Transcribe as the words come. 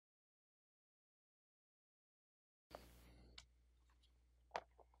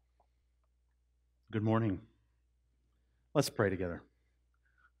Good morning. Let's pray together.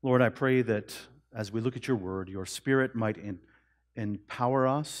 Lord, I pray that as we look at your word, your Spirit might empower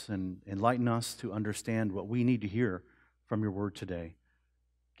us and enlighten us to understand what we need to hear from your word today.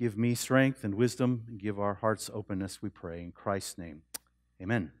 Give me strength and wisdom, and give our hearts openness, we pray, in Christ's name.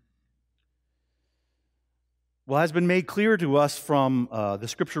 Amen. Well, it has been made clear to us from the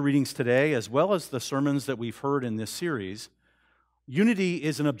scripture readings today, as well as the sermons that we've heard in this series, unity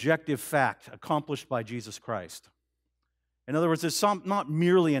is an objective fact accomplished by Jesus Christ. In other words, it's not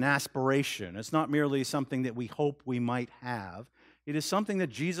merely an aspiration. It's not merely something that we hope we might have. It is something that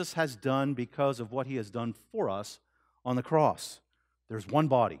Jesus has done because of what he has done for us on the cross. There's one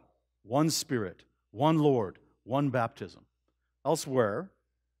body, one Spirit, one Lord, one baptism. Elsewhere,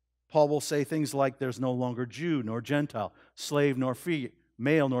 Paul will say things like there's no longer Jew nor Gentile, slave nor free,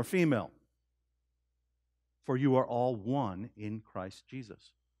 male nor female. For you are all one in Christ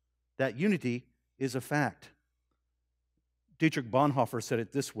Jesus. That unity is a fact. Dietrich Bonhoeffer said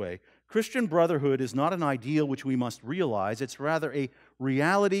it this way: Christian brotherhood is not an ideal which we must realize, it's rather a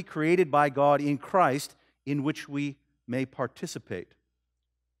reality created by God in Christ in which we may participate.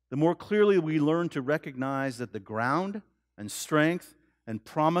 The more clearly we learn to recognize that the ground and strength and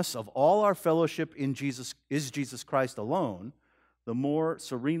promise of all our fellowship in Jesus is Jesus Christ alone, the more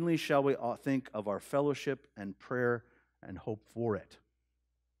serenely shall we think of our fellowship and prayer and hope for it.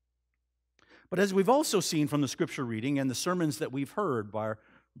 But as we've also seen from the scripture reading and the sermons that we've heard by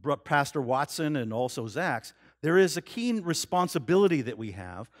Pastor Watson and also Zach's, there is a keen responsibility that we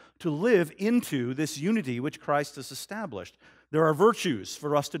have to live into this unity which Christ has established. There are virtues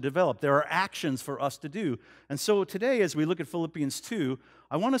for us to develop. There are actions for us to do. And so today, as we look at Philippians 2,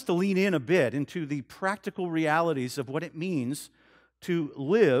 I want us to lean in a bit into the practical realities of what it means to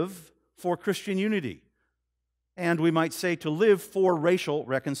live for Christian unity. And we might say to live for racial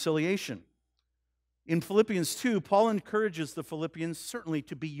reconciliation. In Philippians 2, Paul encourages the Philippians certainly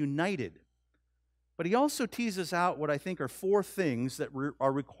to be united. But he also teases out what I think are four things that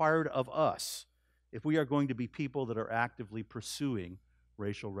are required of us if we are going to be people that are actively pursuing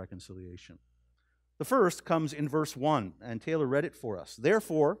racial reconciliation. The first comes in verse 1, and Taylor read it for us.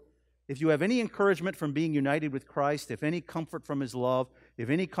 Therefore, if you have any encouragement from being united with Christ, if any comfort from his love, if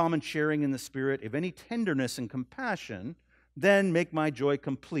any common sharing in the Spirit, if any tenderness and compassion, then make my joy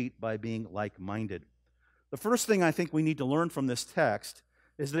complete by being like-minded. The first thing I think we need to learn from this text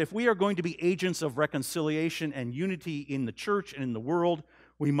is that if we are going to be agents of reconciliation and unity in the church and in the world,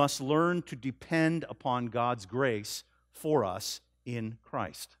 we must learn to depend upon God's grace for us in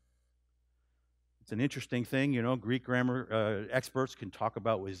Christ. It's an interesting thing, Greek grammar experts can talk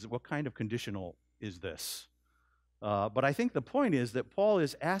about what kind of conditional is this. But I think the point is that Paul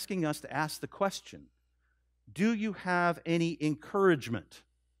is asking us to ask the question, do you have any encouragement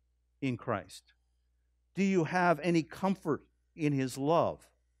in Christ? Do you have any comfort in his love?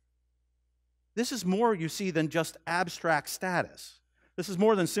 This is more, you see, than just abstract status. This is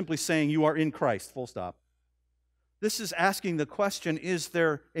more than simply saying you are in Christ, full stop. This is asking the question, is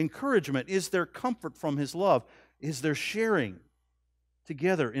there encouragement? Is there comfort from his love? Is there sharing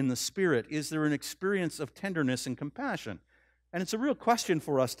together in the Spirit? Is there an experience of tenderness and compassion? And it's a real question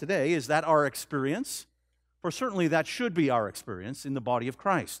for us today. Is that our experience? For certainly that should be our experience in the body of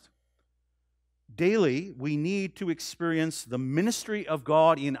Christ. Daily, we need to experience the ministry of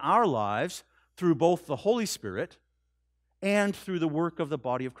God in our lives through both the Holy Spirit and through the work of the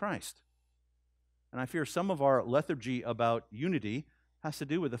body of Christ. And I fear some of our lethargy about unity has to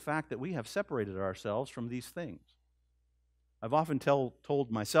do with the fact that we have separated ourselves from these things. I've often told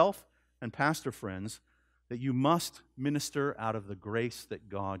myself and pastor friends that you must minister out of the grace that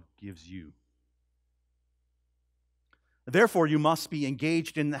God gives you. Therefore, you must be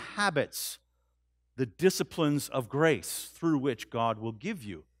engaged in the habits, the disciplines of grace through which God will give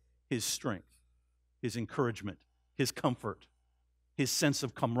you his strength, his encouragement, his comfort, his sense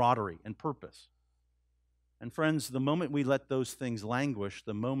of camaraderie and purpose. And friends, the moment we let those things languish,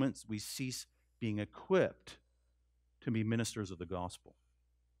 the moment we cease being equipped to be ministers of the gospel.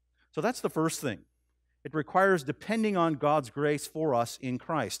 So that's the first thing. It requires depending on God's grace for us in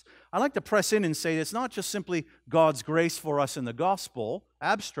Christ. I like to press in and say it's not just simply God's grace for us in the gospel,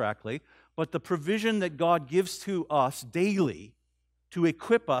 abstractly, but the provision that God gives to us daily to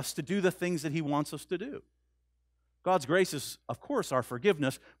equip us to do the things that he wants us to do. God's grace is, of course, our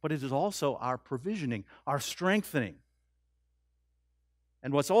forgiveness, but it is also our provisioning, our strengthening.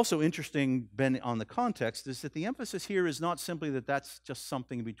 And what's also interesting, Ben, on the context is that the emphasis here is not simply that that's just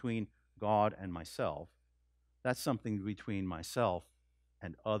something between God and myself. That's something between myself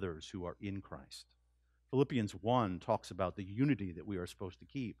and others who are in Christ. Philippians 1 talks about the unity that we are supposed to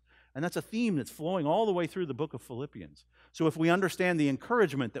keep. And that's a theme that's flowing all the way through the book of Philippians. So if we understand the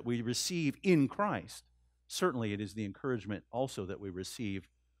encouragement that we receive in Christ, certainly it is the encouragement also that we receive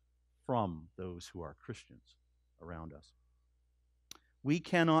from those who are Christians around us. We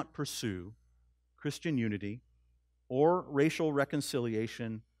cannot pursue Christian unity or racial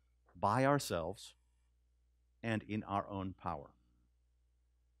reconciliation by ourselves and in our own power.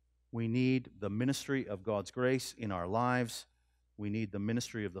 We need the ministry of God's grace in our lives. We need the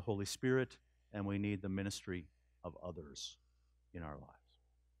ministry of the Holy Spirit, and we need the ministry of others in our lives.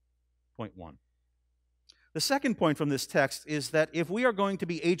 Point one. The second point from this text is that if we are going to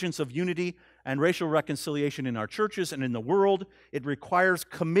be agents of unity and racial reconciliation in our churches and in the world, it requires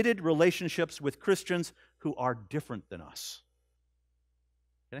committed relationships with Christians who are different than us.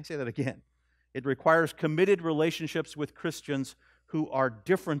 Can I say that again? It requires committed relationships with Christians who are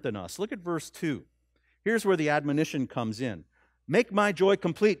different than us. Look at verse 2. Here's where the admonition comes in. Make my joy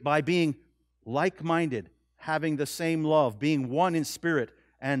complete by being like-minded, having the same love, being one in spirit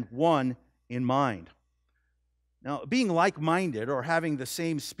and one in mind. Now, being like-minded or having the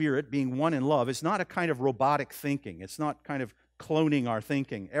same spirit, being one in love, is not a kind of robotic thinking. It's not kind of cloning our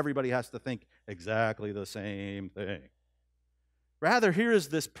thinking. Everybody has to think exactly the same thing. Rather, here is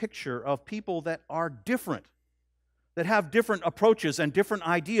this picture of people that are different, that have different approaches and different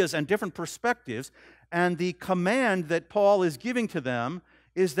ideas and different perspectives. And the command that Paul is giving to them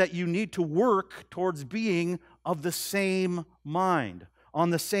is that you need to work towards being of the same mind, on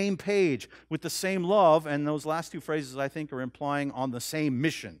the same page, with the same love, and those last two phrases, I think, are implying on the same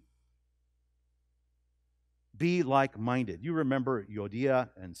mission. Be like-minded. You remember Euodia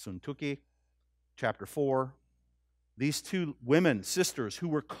and Syntyche, chapter 4. These two women, sisters, who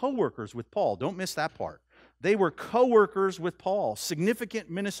were co-workers with Paul. Don't miss that part. They were co-workers with Paul, significant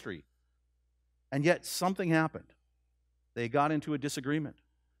ministry. And yet something happened. They got into a disagreement.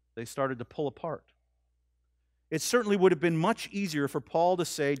 They started to pull apart. It certainly would have been much easier for Paul to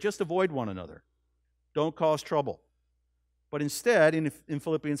say, just avoid one another. Don't cause trouble. But instead, in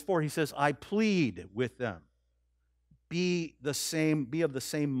Philippians 4, he says, I plead with them. Be of the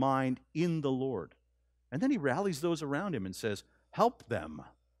same mind in the Lord. And then he rallies those around him and says, help them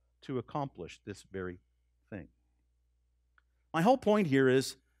to accomplish this very thing. My whole point here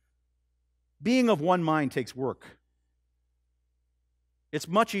is, being of one mind takes work. It's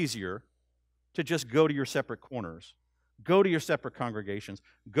much easier to just go to your separate corners, go to your separate congregations,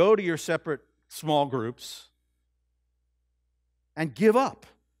 go to your separate small groups, and give up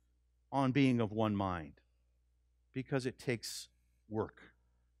on being of one mind, because it takes work.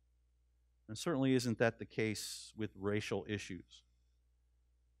 And certainly isn't that the case with racial issues.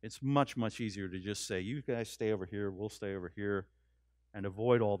 It's much, much easier to just say, you guys stay over here, we'll stay over here, and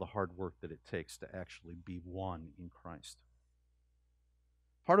avoid all the hard work that it takes to actually be one in Christ.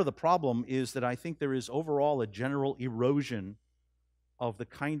 Part of the problem is that I think there is overall a general erosion of the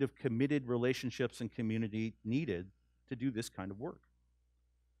kind of committed relationships and community needed to do this kind of work.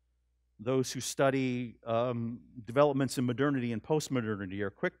 Those who study developments in modernity and postmodernity are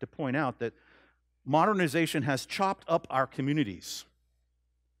quick to point out that modernization has chopped up our communities,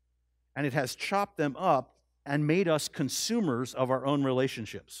 and it has chopped them up and made us consumers of our own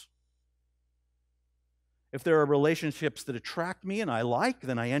relationships. If there are relationships that attract me and I like,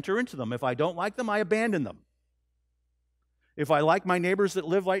 then I enter into them. If I don't like them, I abandon them. If I like my neighbors that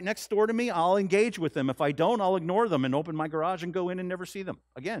live right next door to me, I'll engage with them. If I don't, I'll ignore them and open my garage and go in and never see them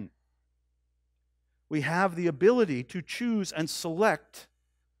again. We have the ability to choose and select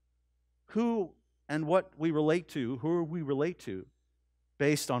who and what we relate to, who we relate to,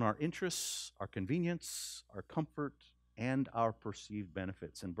 based on our interests, our convenience, our comfort, and our perceived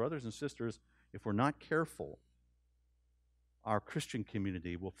benefits. And brothers and sisters, if we're not careful, our Christian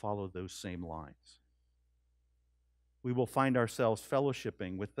community will follow those same lines. We will find ourselves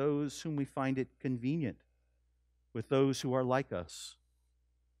fellowshipping with those whom we find it convenient, with those who are like us,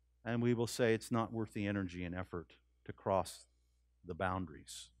 and we will say it's not worth the energy and effort to cross the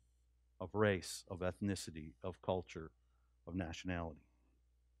boundaries of race, of ethnicity, of culture, of nationality.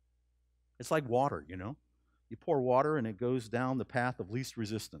 It's like water, you know. You pour water and it goes down the path of least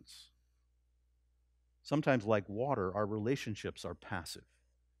resistance. Sometimes, like water, our relationships are passive.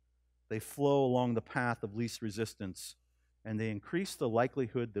 They flow along the path of least resistance, and they increase the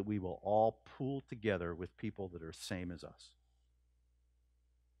likelihood that we will all pool together with people that are same as us,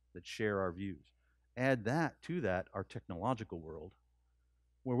 that share our views. Add that to that, our technological world,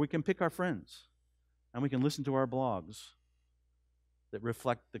 where we can pick our friends, and we can listen to our blogs that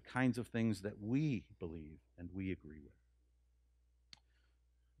reflect the kinds of things that we believe and we agree with.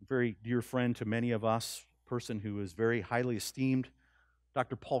 very dear friend to many of us, a person who is very highly esteemed,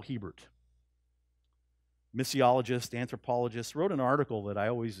 Dr. Paul Hebert, missiologist, anthropologist, wrote an article that I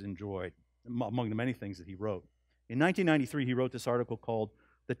always enjoyed, among the many things that he wrote. In 1993, he wrote this article called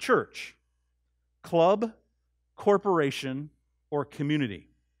 "The Church, Club, Corporation, or Community?"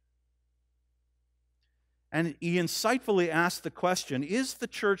 And he insightfully asked the question, is the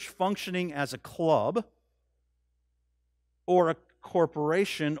church functioning as a club or a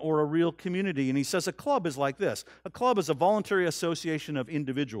corporation or a real community? And he says a club is like this. A club is a voluntary association of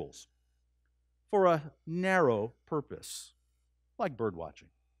individuals for a narrow purpose, like bird watching.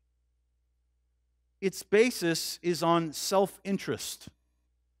 Its basis is on self-interest,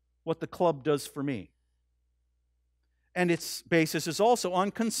 what the club does for me. And its basis is also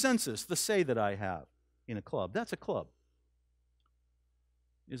on consensus, the say that I have in a club. That's a club.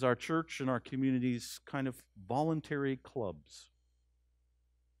 Is our church and our communities kind of voluntary clubs?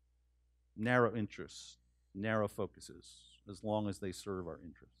 Narrow interests, narrow focuses, as long as they serve our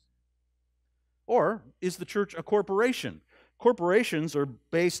interests. Or is the church a corporation? Corporations are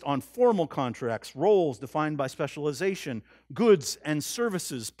based on formal contracts, roles defined by specialization, goods and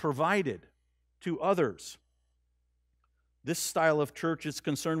services provided to others. This style of church is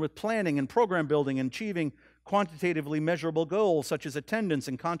concerned with planning and program building and achieving quantitatively measurable goals such as attendance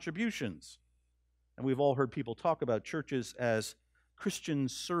and contributions. And we've all heard people talk about churches as Christian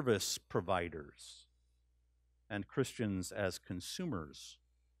service providers and Christians as consumers.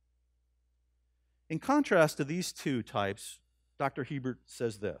 In contrast to these two types, Dr. Hebert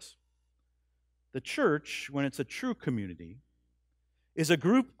says this: the church, when it's a true community, is a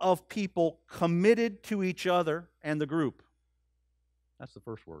group of people committed to each other and the group. That's the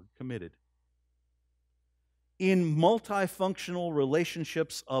first word, committed. In multifunctional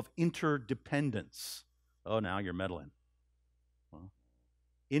relationships of interdependence. Oh, now you're meddling. Well,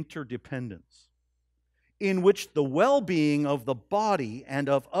 interdependence. In which the well-being of the body and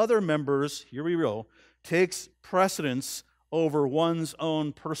of other members, here we go, takes precedence over one's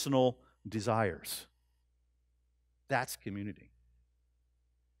own personal desires. That's community.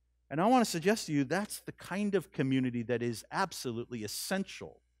 And I want to suggest to you that's the kind of community that is absolutely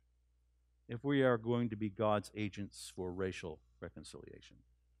essential if we are going to be God's agents for racial reconciliation.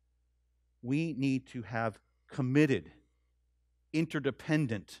 We need to have committed,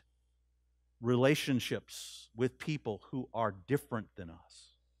 interdependent relationships with people who are different than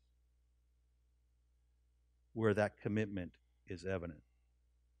us, where that commitment is evident.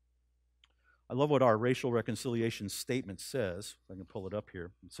 I love what our racial reconciliation statement says. If I can pull it up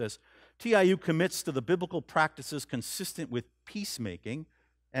here. It says, TIU commits to the biblical practices consistent with peacemaking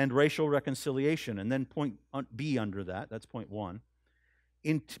and racial reconciliation. And then point B under that, that's point 1.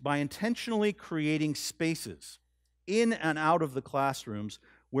 By intentionally creating spaces in and out of the classrooms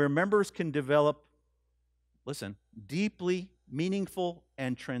where members can develop, listen, deeply meaningful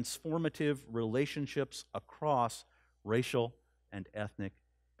and transformative relationships across racial and ethnic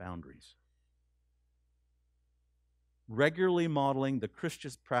boundaries. Regularly modeling the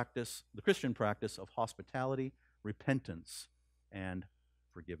Christian practice of hospitality, repentance, and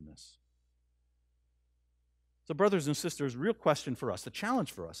forgiveness. So, brothers and sisters, real question for us, the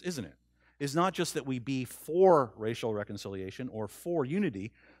challenge for us, isn't it, is not just that we be for racial reconciliation or for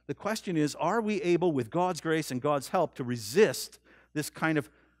unity. The question is, are we able, with God's grace and God's help, to resist this kind of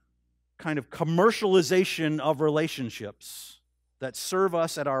commercialization of relationships that serve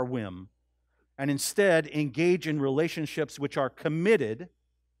us at our whim, and instead engage in relationships which are committed,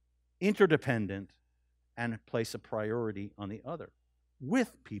 interdependent, and place a priority on the other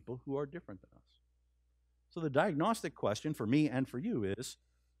with people who are different than us? So the diagnostic question for me and for you is,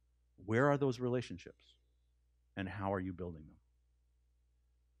 where are those relationships? And how are you building them?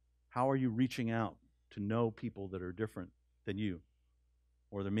 How are you reaching out to know people that are different than you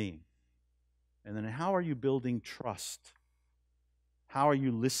or than me? And then how are you building trust? How are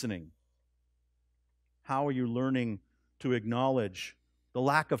you listening? How are you learning to acknowledge the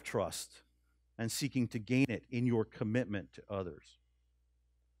lack of trust and seeking to gain it in your commitment to others?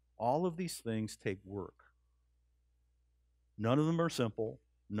 All of these things take work. None of them are simple.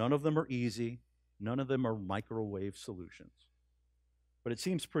 None of them are easy. None of them are microwave solutions. But it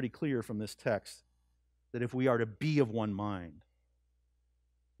seems pretty clear from this text that if we are to be of one mind,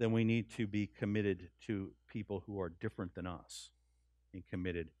 then we need to be committed to people who are different than us in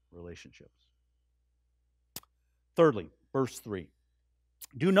committed relationships. Thirdly, verse 3.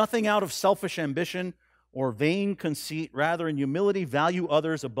 Do nothing out of selfish ambition or vain conceit. Rather, in humility, value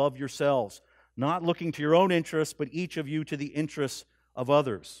others above yourselves, not looking to your own interests, but each of you to the interests of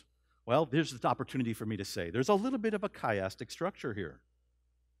others. Well, there's the opportunity for me to say, there's a little bit of a chiastic structure here.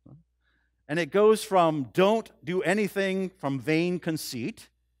 And it goes from don't do anything from vain conceit,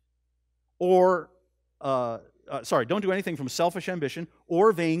 or, don't do anything from selfish ambition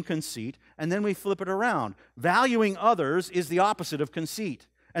or vain conceit, and then we flip it around. Valuing others is the opposite of conceit,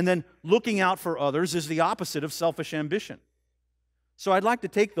 and then looking out for others is the opposite of selfish ambition. So I'd like to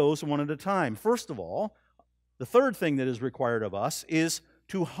take those one at a time. First of all, the third thing that is required of us is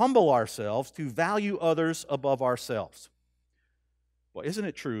to humble ourselves, to value others above ourselves. Well, isn't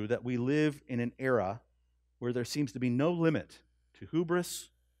it true that we live in an era where there seems to be no limit to hubris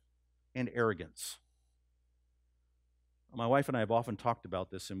and arrogance? My wife and I have often talked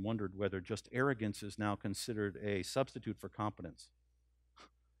about this and wondered whether just arrogance is now considered a substitute for competence.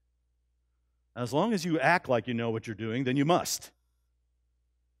 As long as you act like you know what you're doing, then you must.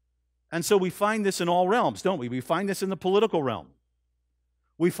 And so we find this in all realms, don't we? We find this in the political realm.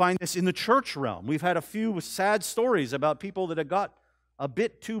 We find this in the church realm. We've had a few sad stories about people that have got a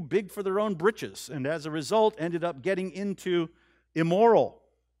bit too big for their own britches, and as a result ended up getting into immoral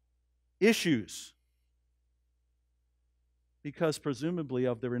issues because presumably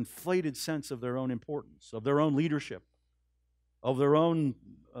of their inflated sense of their own importance, of their own leadership, of their own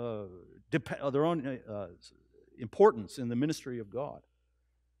importance in the ministry of God.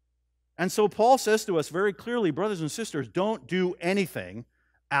 And so Paul says to us very clearly, brothers and sisters, don't do anything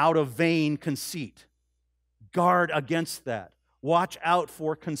out of vain conceit. Guard against that. Watch out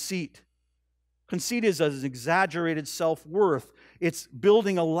for conceit. Conceit is an exaggerated self-worth. It's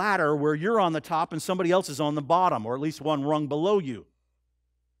building a ladder where you're on the top and somebody else is on the bottom, or at least one rung below you.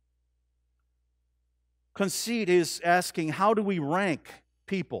 Conceit is asking, how do we rank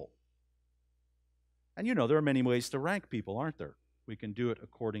people? And you know, there are many ways to rank people, aren't there? We can do it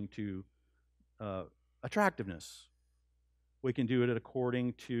according to attractiveness. We can do it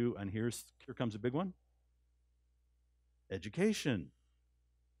according to, and here comes a big one, education,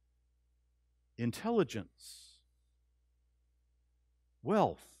 intelligence,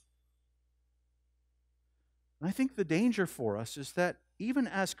 wealth. And I think the danger for us is that even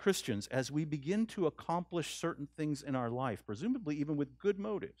as Christians, as we begin to accomplish certain things in our life, presumably even with good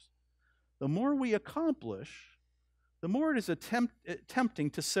motives, the more we accomplish, the more it is tempting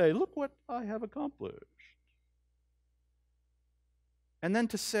to say, look what I have accomplished. And then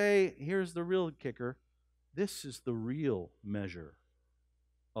to say, here's the real kicker, this is the real measure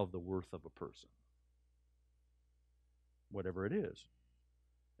of the worth of a person. Whatever it is.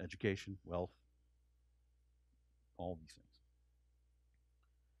 Education, wealth, all these things.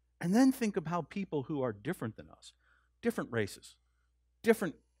 And then think of how people who are different than us, different races,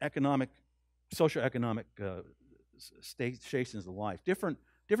 different socioeconomic stations of life, different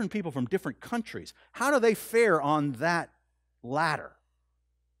people from different countries, how do they fare on that ladder?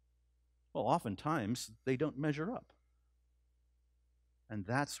 Well, oftentimes they don't measure up. And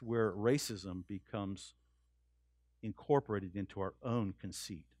that's where racism becomes incorporated into our own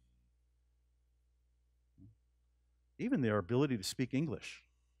conceit. Even their ability to speak English.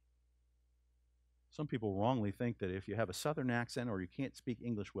 Some people wrongly think that if you have a southern accent or you can't speak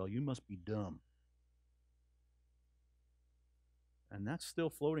English well, you must be dumb. And that's still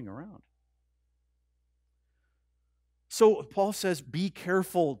floating around. So Paul says, be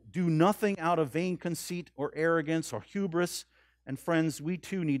careful, do nothing out of vain conceit or arrogance or hubris. And friends, we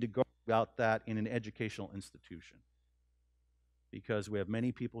too need to go about that in an educational institution. Because we have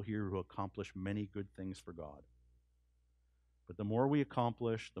many people here who accomplish many good things for God. But the more we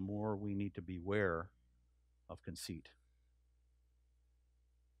accomplish, the more we need to beware of conceit.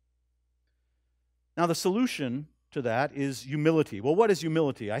 Now the solution to that is humility. Well, what is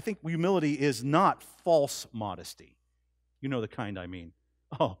humility? I think humility is not false modesty. You know the kind I mean.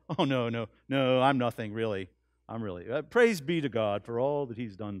 Oh, no, I'm nothing, really. I'm really. Praise be to God for all that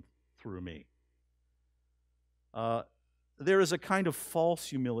He's done through me. There is a kind of false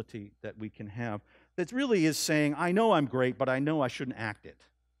humility that we can have that really is saying, I know I'm great, but I know I shouldn't act it.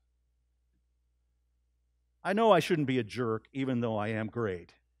 I know I shouldn't be a jerk, even though I am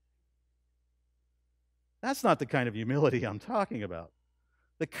great. That's not the kind of humility I'm talking about.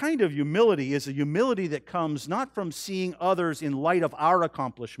 The kind of humility is a humility that comes not from seeing others in light of our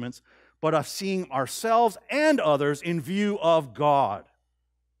accomplishments, but of seeing ourselves and others in view of God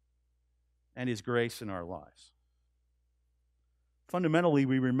and His grace in our lives. Fundamentally,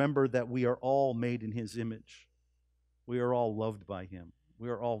 we remember that we are all made in His image. We are all loved by Him. We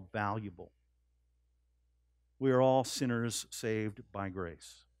are all valuable. We are all sinners saved by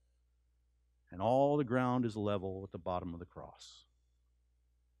grace. And all the ground is level at the bottom of the cross.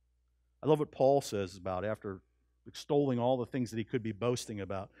 I love what Paul says about after extolling all the things that he could be boasting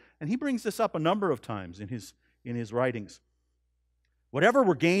about. And he brings this up a number of times in his writings. Whatever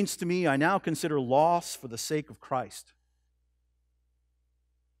were gains to me, I now consider loss for the sake of Christ.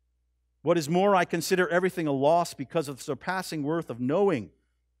 What is more, I consider everything a loss because of the surpassing worth of knowing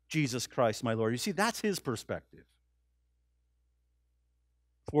Jesus Christ, my Lord. You see, that's his perspective.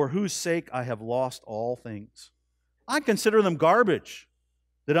 For whose sake I have lost all things. I consider them garbage,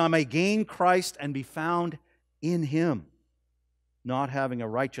 that I may gain Christ and be found in him, not having a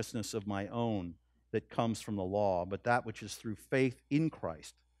righteousness of my own that comes from the law, but that which is through faith in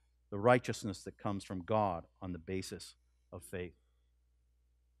Christ, the righteousness that comes from God on the basis of faith.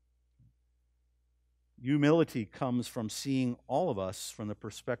 Humility comes from seeing all of us from the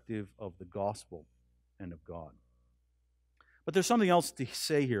perspective of the gospel and of God. But there's something else to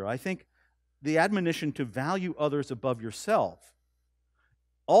say here. I think the admonition to value others above yourself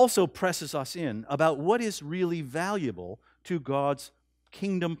also presses us in about what is really valuable to God's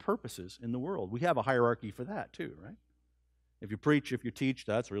kingdom purposes in the world. We have a hierarchy for that too, right? If you preach, if you teach,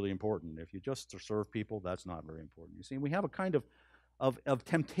 that's really important. If you just serve people, that's not very important. You see, we have a kind of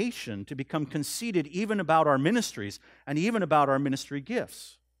temptation to become conceited even about our ministries and even about our ministry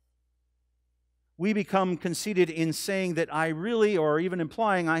gifts. We become conceited in saying that I really, or even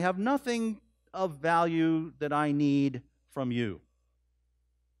implying, I have nothing of value that I need from you.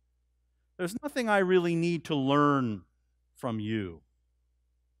 There's nothing I really need to learn from you.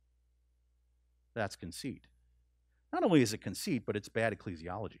 That's conceit. Not only is it conceit, but it's bad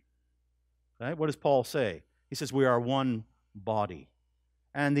ecclesiology. Right? What does Paul say? He says we are one body.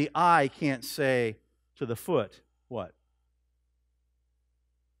 And the eye can't say to the foot, what?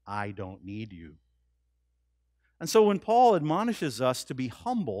 I don't need you. And so when Paul admonishes us to be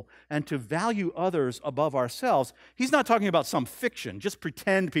humble and to value others above ourselves, he's not talking about some fiction, just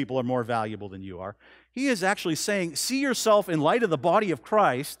pretend people are more valuable than you are. He is actually saying, see yourself in light of the body of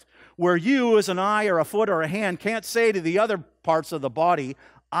Christ, where you as an eye or a foot or a hand can't say to the other parts of the body,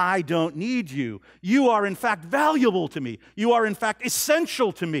 I don't need you. You are in fact valuable to me. You are in fact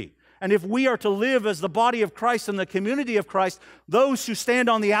essential to me. And if we are to live as the body of Christ and the community of Christ, those who stand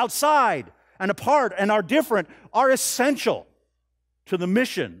on the outside and apart and are different are essential to the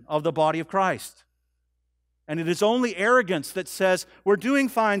mission of the body of Christ. And it is only arrogance that says, we're doing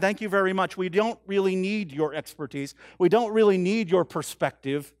fine, thank you very much. We don't really need your expertise. We don't really need your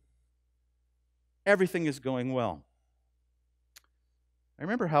perspective. Everything is going well. I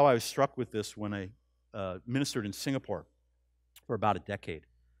remember how I was struck with this when I ministered in Singapore for about a decade.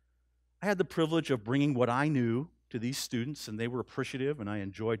 I had the privilege of bringing what I knew to these students, and they were appreciative, and I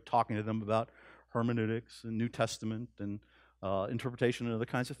enjoyed talking to them about hermeneutics and New Testament and interpretation and other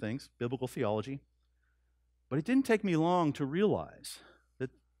kinds of things, biblical theology. But it didn't take me long to realize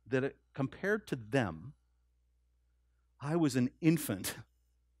that compared to them, I was an infant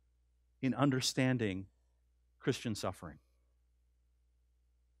in understanding Christian suffering.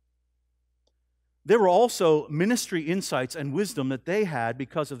 There were also ministry insights and wisdom that they had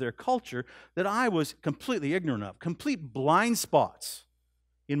because of their culture that I was completely ignorant of, complete blind spots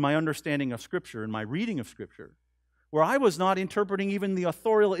in my understanding of Scripture and my reading of Scripture, where I was not interpreting even the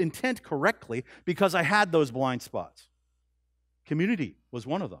authorial intent correctly because I had those blind spots. Community was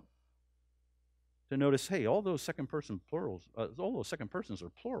one of them. To notice, hey, all those second persons are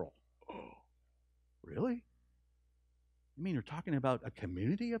plural. Oh, really? You mean you're talking about a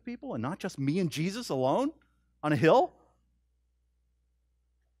community of people and not just me and Jesus alone on a hill?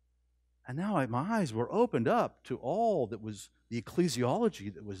 And now my eyes were opened up to all that was the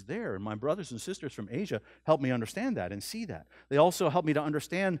ecclesiology that was there. And my brothers and sisters from Asia helped me understand that and see that. They also helped me to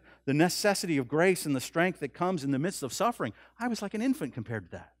understand the necessity of grace and the strength that comes in the midst of suffering. I was like an infant compared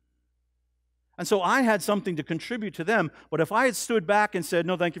to that. And so I had something to contribute to them. But if I had stood back and said,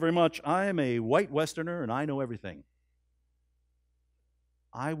 no, thank you very much, I am a white Westerner and I know everything,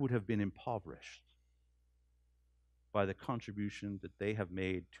 I would have been impoverished by the contribution that they have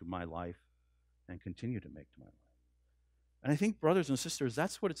made to my life and continue to make to my life. And I think, brothers and sisters,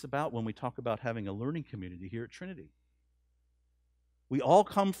 that's what it's about when we talk about having a learning community here at Trinity. We all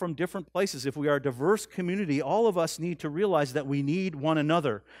come from different places. If we are a diverse community, all of us need to realize that we need one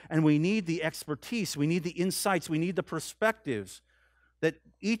another, and we need the expertise, we need the insights, we need the perspectives that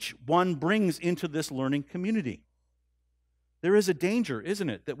each one brings into this learning community. There is a danger, isn't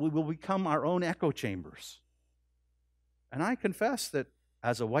it, that we will become our own echo chambers. And I confess that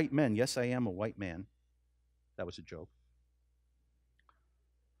as a white man, yes, I am a white man. That was a joke.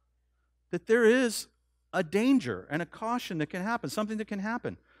 That there is a danger and a caution that can happen, something that can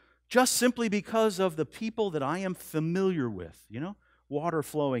happen, just simply because of the people that I am familiar with, water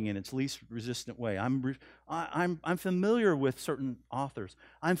flowing in its least resistant way. I'm familiar with certain authors.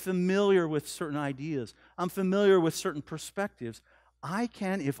 I'm familiar with certain ideas. I'm familiar with certain perspectives. I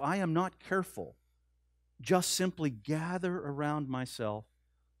can, if I am not careful, just simply gather around myself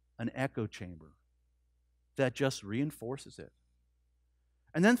an echo chamber that just reinforces it.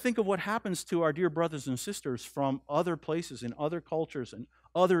 And then think of what happens to our dear brothers and sisters from other places, in other cultures, and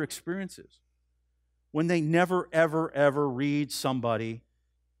other experiences when they never, ever, ever read somebody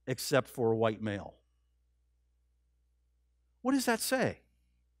except for a white male. What does that say?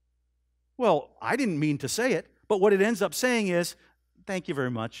 Well, I didn't mean to say it, but what it ends up saying is, thank you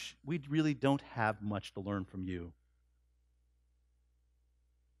very much. We really don't have much to learn from you.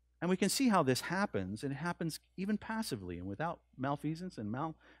 And we can see how this happens, and it happens even passively and without malfeasance and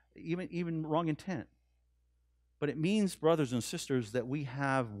even wrong intent. But it means, brothers and sisters, that we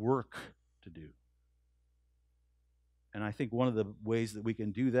have work to do. And I think one of the ways that we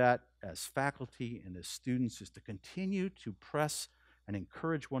can do that as faculty and as students is to continue to press and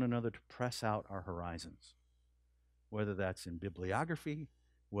encourage one another to press out our horizons, whether that's in bibliography,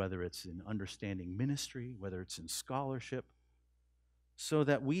 whether it's in understanding ministry, whether it's in scholarship, so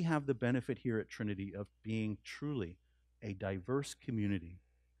that we have the benefit here at Trinity of being truly a diverse community,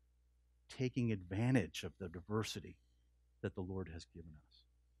 taking advantage of the diversity that the Lord has given us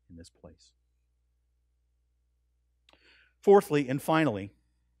in this place. Fourthly and finally,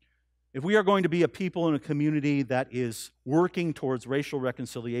 if we are going to be a people in a community that is working towards racial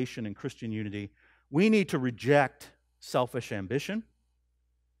reconciliation and Christian unity, we need to reject selfish ambition,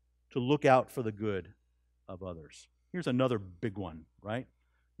 to look out for the good of others. Here's another big one, right?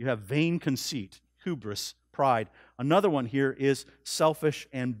 You have vain conceit, hubris, pride. Another one here is selfish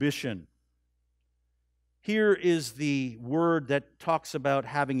ambition. Here is the word that talks about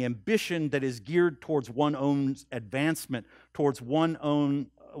having ambition that is geared towards one's own advancement, towards one's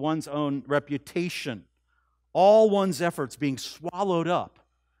own reputation. All one's efforts being swallowed up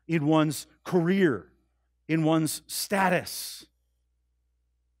in one's career, in one's status.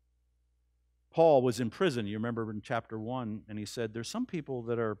 Paul was in prison, you remember in chapter 1, and he said, there's some people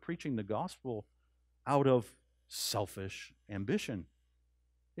that are preaching the gospel out of selfish ambition.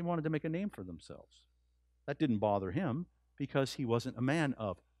 They wanted to make a name for themselves. That didn't bother him because he wasn't a man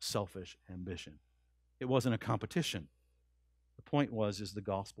of selfish ambition. It wasn't a competition. The point was, is the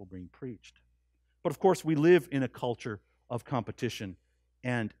gospel being preached? But of course, we live in a culture of competition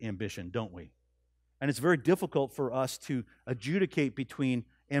and ambition, don't we? And it's very difficult for us to adjudicate between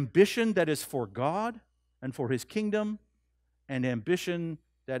ambition that is for God and for His kingdom and ambition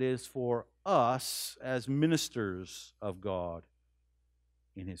that is for us as ministers of God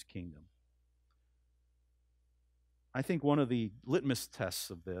in His kingdom. I think one of the litmus tests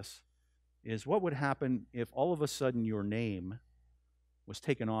of this is what would happen if all of a sudden your name was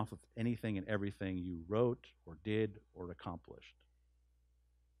taken off of anything and everything you wrote or did or accomplished?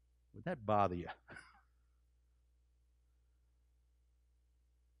 Would that bother you?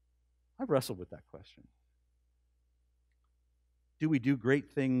 I've wrestled with that question. Do we do great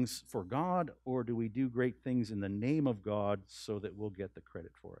things for God, or do we do great things in the name of God so that we'll get the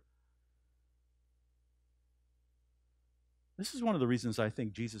credit for it? This is one of the reasons I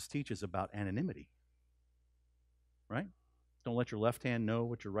think Jesus teaches about anonymity, right? Don't let your left hand know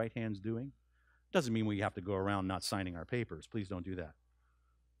what your right hand's doing. Doesn't mean we have to go around not signing our papers. Please don't do that.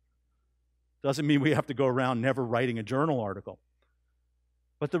 Doesn't mean we have to go around never writing a journal article.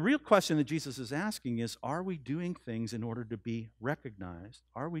 But the real question that Jesus is asking is, are we doing things in order to be recognized?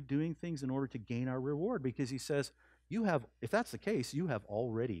 Are we doing things in order to gain our reward? Because he says, if that's the case, you have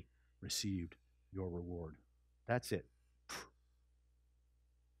already received your reward. That's it.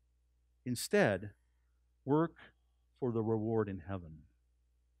 Instead, work for the reward in heaven.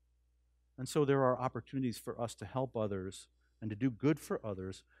 And so there are opportunities for us to help others and to do good for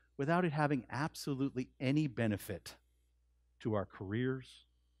others without it having absolutely any benefit to our careers,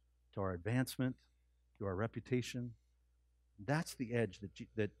 to our advancement, to our reputation. That's the edge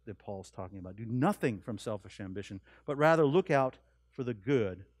that Paul's talking about. Do nothing from selfish ambition, but rather look out for the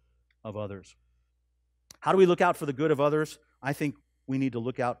good of others. How do we look out for the good of others? I think we need to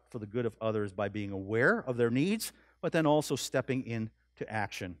look out for the good of others by being aware of their needs, but then also stepping into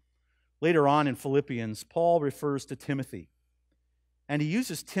action. Later on in Philippians, Paul refers to Timothy. And he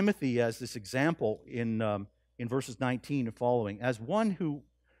uses Timothy as this example in verses 19 and following, as one who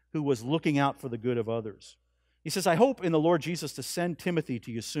was looking out for the good of others. He says, I hope in the Lord Jesus to send Timothy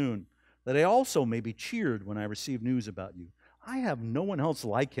to you soon, that I also may be cheered when I receive news about you. I have no one else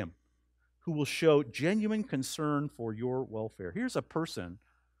like him who will show genuine concern for your welfare. Here's a person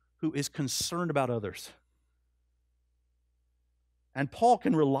who is concerned about others. And Paul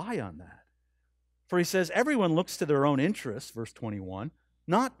can rely on that. For he says, everyone looks to their own interests, verse 21,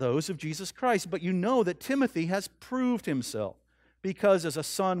 not those of Jesus Christ. But you know that Timothy has proved himself because as a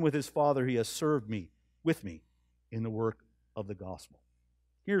son with his father, he has served me, with me, in the work of the gospel.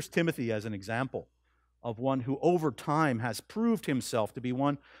 Here's Timothy as an example of one who over time has proved himself to be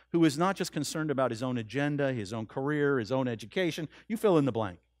one who is not just concerned about his own agenda, his own career, his own education, you fill in the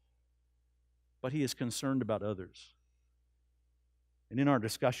blank, but he is concerned about others. And in our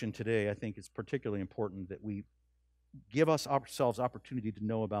discussion today, I think it's particularly important that we give ourselves opportunity to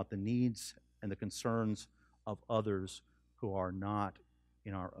know about the needs and the concerns of others who are not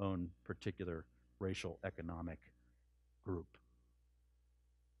in our own particular racial economic group.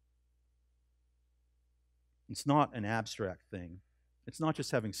 It's not an abstract thing. It's not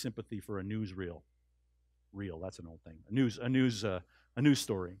just having sympathy for a newsreel. That's an old thing. A news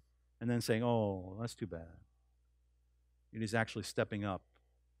story, and then saying, "Oh, that's too bad." It is actually stepping up,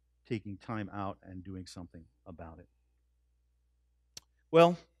 taking time out, and doing something about it.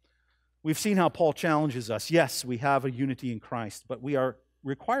 Well, we've seen how Paul challenges us. Yes, we have a unity in Christ, but we are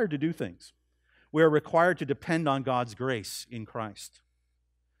required to do things. We are required to depend on God's grace in Christ.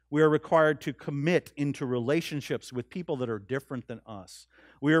 We are required to commit into relationships with people that are different than us.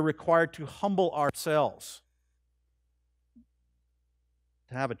 We are required to humble ourselves,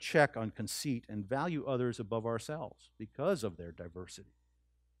 to have a check on conceit and value others above ourselves because of their diversity.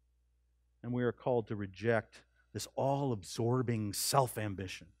 And we are called to reject this all-absorbing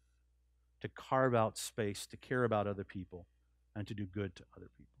self-ambition, to carve out space, to care about other people, and to do good to other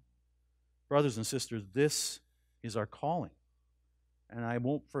people. Brothers and sisters, this is our calling. And I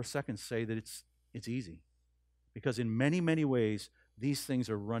won't for a second say that it's easy, because in many, many ways, these things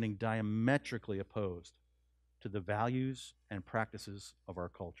are running diametrically opposed to the values and practices of our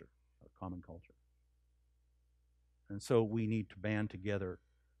culture, our common culture. And so we need to band together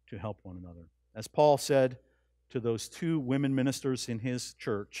to help one another. As Paul said to those two women ministers in his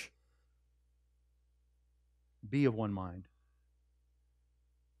church, be of one mind.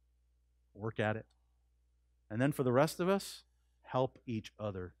 Work at it. And then for the rest of us, help each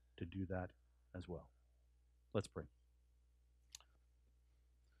other to do that as well. Let's pray.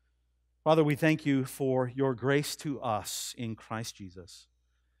 Father, we thank you for your grace to us in Christ Jesus.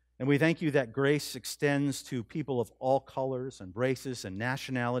 And we thank you that grace extends to people of all colors and races and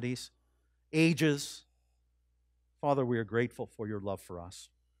nationalities, ages. Father, we are grateful for your love for us.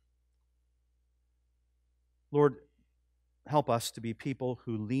 Lord, help us to be people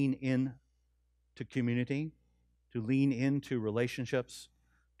who lean in to community, to lean into relationships,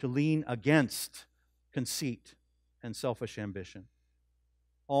 to lean against conceit and selfish ambition,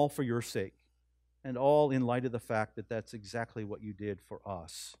 all for your sake, and all in light of the fact that that's exactly what you did for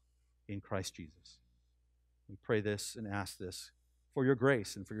us in Christ Jesus. We pray this and ask this for your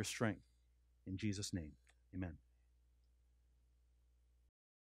grace and for your strength. In Jesus' name, amen.